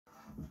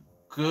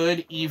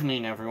Good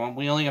evening, everyone.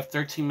 We only have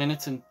 13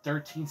 minutes and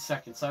 13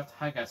 seconds left.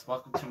 Hi, guys.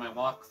 Welcome to my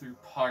walkthrough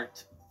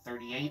part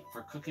 38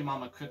 for Cookie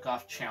Mama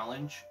Cook-Off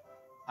Challenge.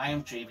 I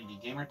am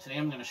JVD Gamer. Today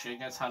I'm going to show you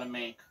guys how to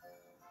make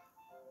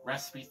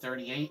Recipe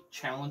 38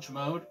 Challenge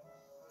Mode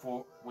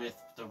with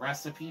the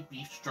recipe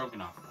Beef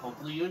Stroganoff.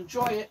 Hopefully you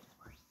enjoy it.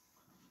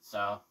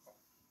 So,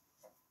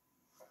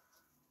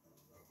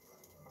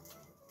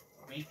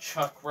 beef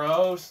chuck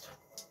roast.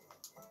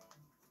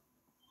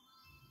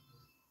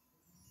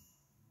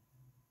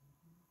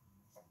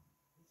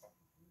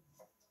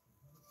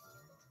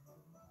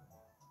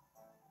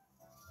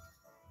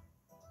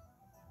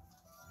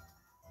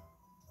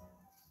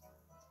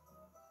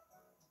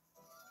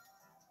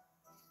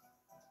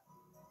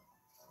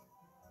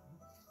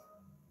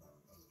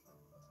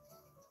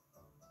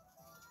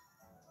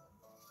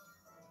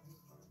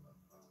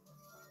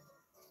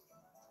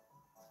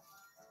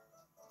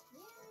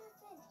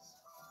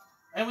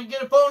 And we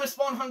get a bonus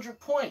 100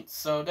 points,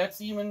 so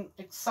that's even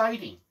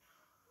exciting.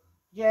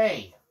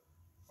 Yay.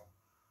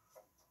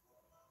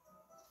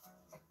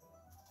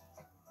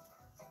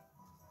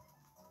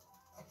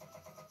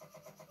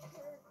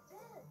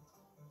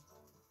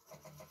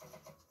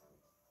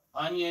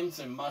 Onions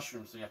and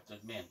mushrooms we have to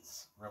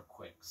mince real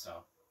quick,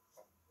 so.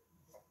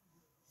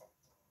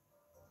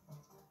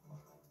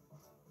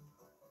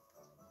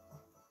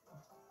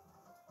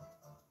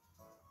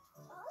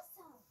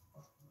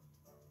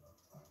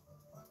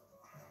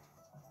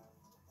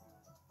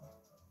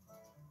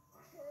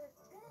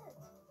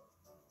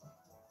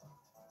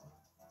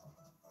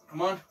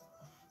 Come on.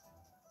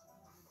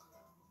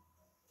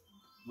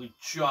 We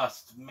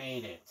just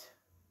made it.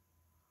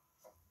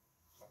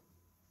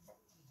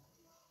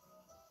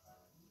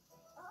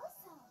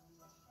 Awesome.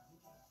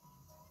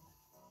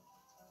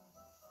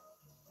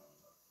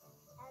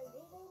 A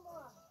little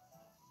more.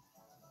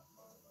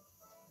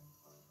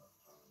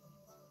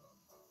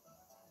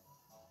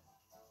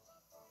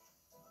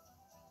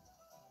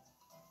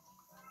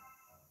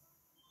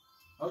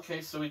 Okay,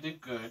 so we did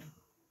good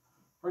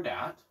for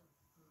that.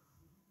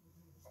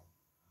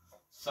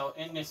 So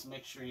in this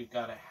mixture, you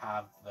gotta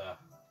have the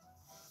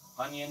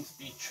onions,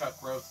 beef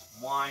chuck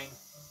roast, wine,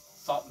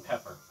 salt and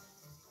pepper.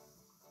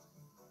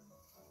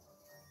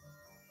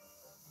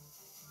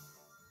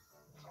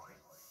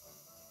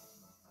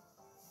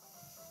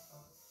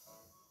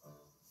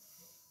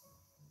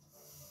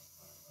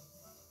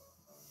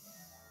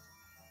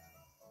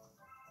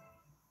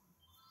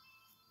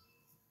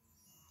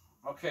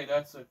 Okay,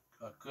 that's a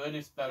good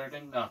is better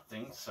than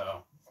nothing,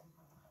 so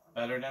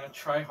better than a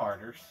try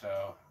harder,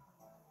 so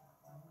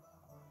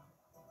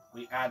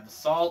we add the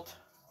salt,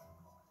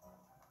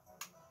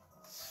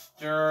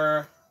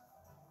 stir,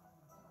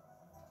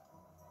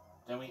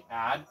 then we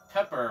add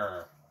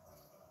pepper.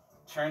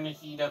 Turn the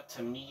heat up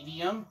to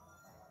medium,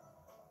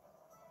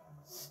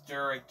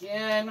 stir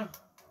again,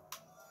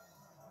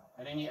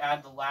 and then you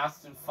add the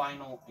last and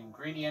final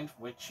ingredient,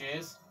 which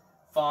is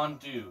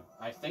fondue.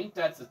 I think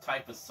that's a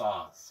type of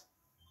sauce.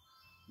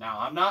 Now,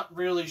 I'm not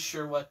really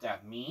sure what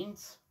that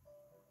means.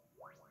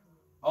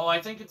 Oh,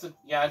 I think it's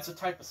a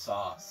type of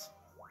sauce.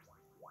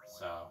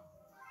 So,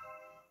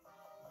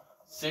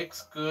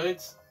 6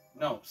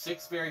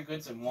 very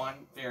goods and 1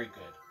 very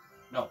good.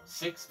 No,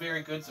 6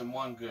 very goods and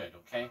 1 good,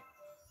 okay?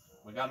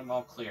 We got them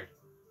all cleared.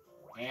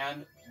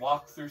 And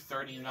walkthrough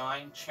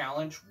 39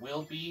 challenge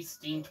will be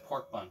steamed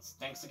pork buns.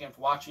 Thanks again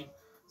for watching.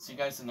 See you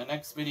guys in the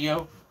next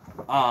video.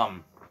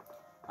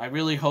 I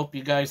really hope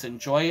you guys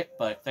enjoy it,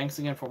 but thanks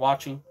again for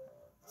watching.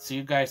 See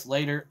you guys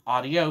later.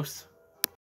 Adios.